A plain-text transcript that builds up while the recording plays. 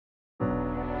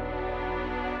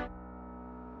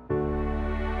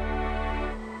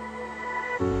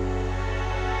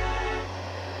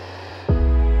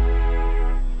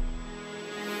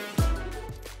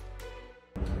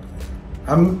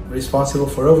I'm responsible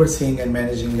for overseeing and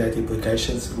managing IT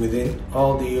applications within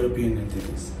all the European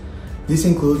entities. This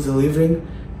includes delivering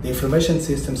the information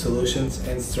system solutions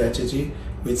and strategy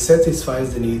which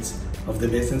satisfies the needs of the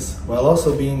business while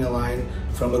also being aligned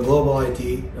from a global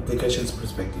IT applications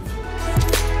perspective.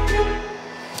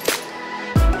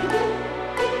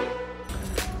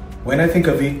 When I think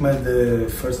of Hikma, the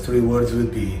first three words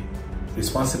would be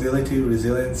responsibility,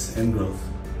 resilience, and growth.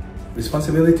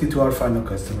 Responsibility to our final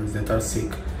customers that are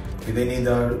sick and they need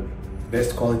our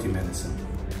best quality medicine.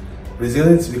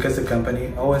 Resilience because the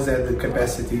company always had the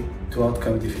capacity to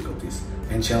overcome difficulties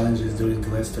and challenges during the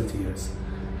last 30 years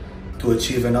to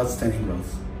achieve an outstanding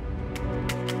growth.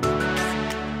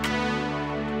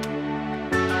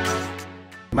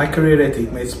 My career at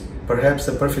Hikma is perhaps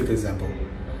a perfect example.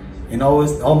 In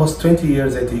almost 20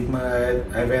 years at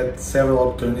Hikma, I've had several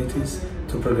opportunities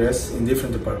to progress in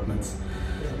different departments.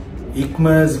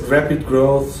 Hikma's rapid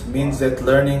growth means that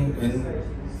learning and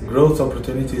growth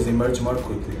opportunities emerge more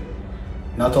quickly,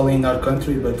 not only in our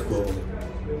country but globally.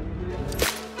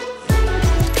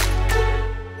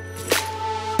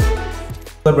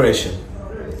 Collaboration,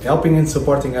 helping and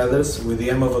supporting others with the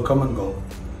aim of a common goal.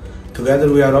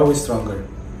 Together we are always stronger,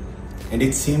 and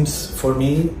it seems for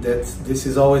me that this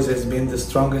has always been the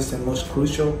strongest and most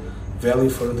crucial value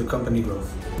for the company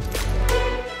growth.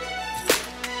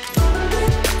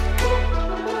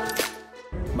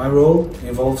 My role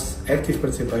involves active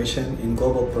participation in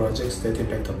global projects that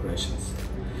impact operations.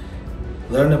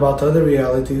 Learn about other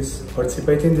realities,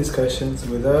 participate in discussions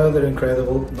with other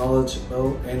incredible,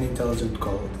 knowledgeable and intelligent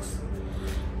colleagues.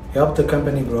 Help the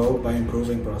company grow by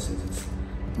improving processes.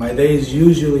 My day is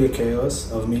usually a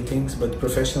chaos of meetings, but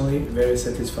professionally very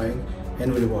satisfying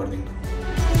and rewarding.